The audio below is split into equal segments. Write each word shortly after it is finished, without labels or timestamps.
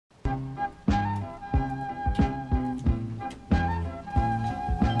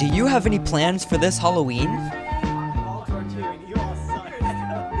Do you have any plans for this Halloween?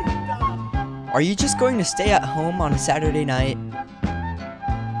 Are you just going to stay at home on a Saturday night?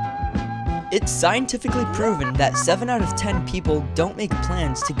 It's scientifically proven that 7 out of 10 people don't make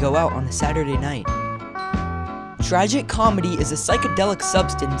plans to go out on a Saturday night. Tragic comedy is a psychedelic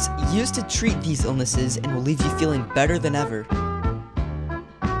substance used to treat these illnesses and will leave you feeling better than ever.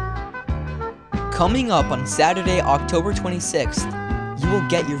 Coming up on Saturday, October 26th, you will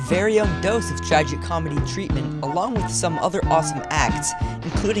get your very own dose of tragic comedy treatment along with some other awesome acts,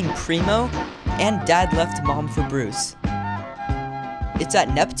 including Primo and Dad Left Mom for Bruce. It's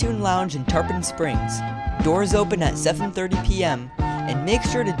at Neptune Lounge in Tarpon Springs. Doors open at 7:30 p.m. and make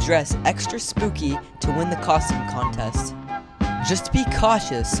sure to dress extra spooky to win the costume contest. Just be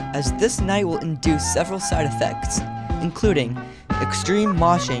cautious, as this night will induce several side effects, including extreme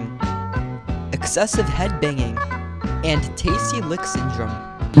moshing, excessive headbanging, and tasty lick syndrome.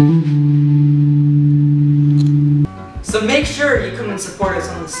 So make sure you come and support us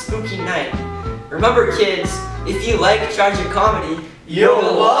on this spooky night. Remember kids, if you like tragic comedy, you'll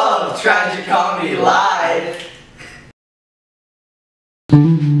love tragic comedy